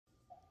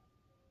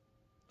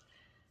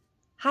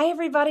Hi,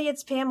 everybody.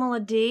 It's Pamela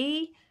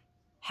D.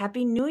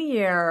 Happy New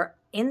Year.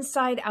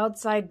 Inside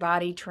Outside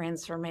Body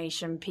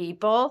Transformation,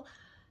 people.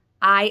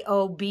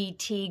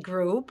 IOBT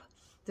group.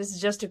 This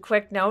is just a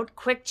quick note,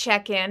 quick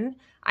check-in.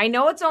 I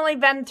know it's only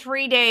been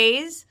 3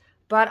 days,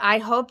 but I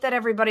hope that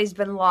everybody's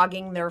been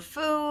logging their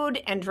food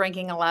and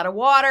drinking a lot of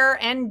water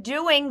and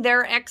doing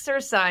their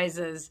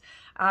exercises,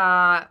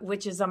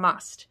 which is a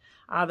must.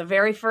 The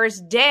very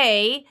first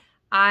day,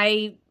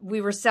 we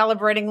were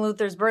celebrating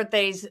Luther's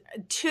birthdays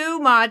too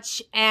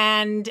much,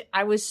 and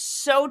I was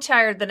so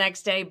tired the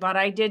next day, but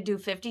I did do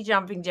 50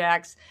 jumping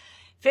jacks,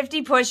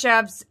 50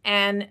 push-ups,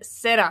 and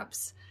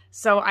sit-ups.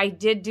 So I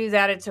did do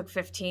that. It took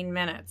 15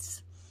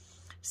 minutes.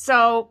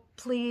 So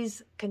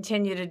please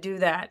continue to do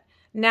that.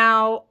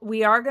 Now,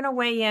 we are going to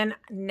weigh in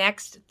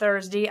next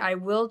Thursday. I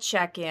will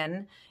check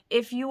in.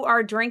 If you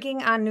are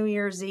drinking on New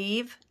Year's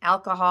Eve,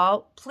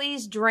 alcohol,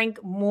 please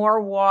drink more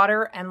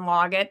water and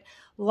log it.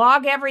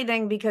 Log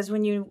everything, because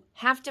when you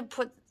have to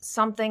put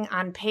something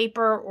on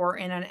paper or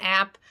in an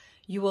app,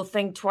 you will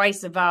think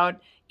twice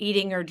about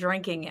eating or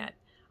drinking it.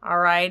 All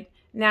right.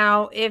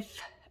 Now, if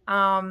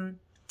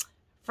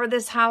for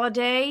this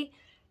holiday,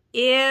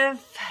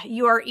 if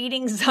you are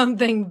eating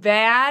something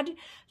bad,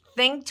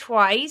 think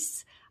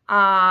twice.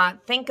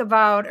 Think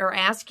about or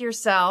ask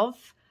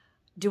yourself,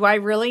 do I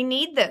really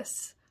need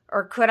this?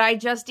 Or could I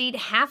just eat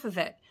half of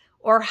it?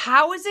 Or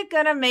how is it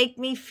going to make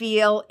me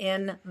feel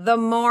in the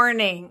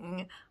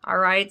morning? All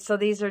right, so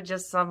these are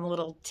just some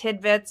little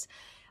tidbits.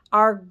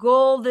 Our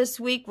goal this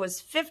week was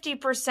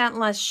 50%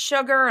 less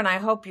sugar, and I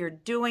hope you're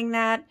doing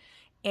that.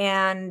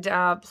 And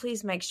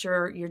please make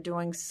sure you're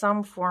doing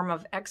some form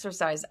of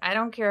exercise. I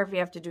don't care if you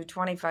have to do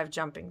 25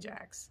 jumping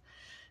jacks.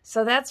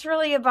 So that's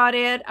really about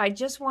it. I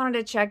just wanted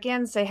to check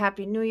in, say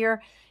Happy New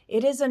Year.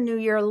 It is a new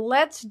year.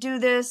 Let's do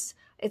this.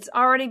 It's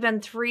already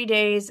been 3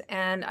 days,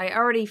 and I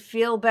already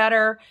feel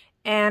better.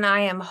 And I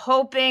am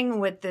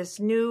hoping with this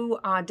new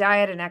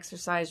diet and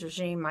exercise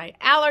regime, my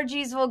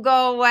allergies will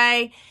go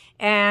away,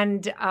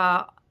 and,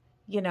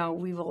 you know,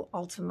 we will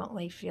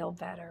ultimately feel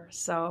better.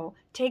 So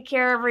take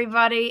care,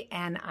 everybody,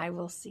 and I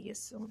will see you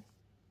soon.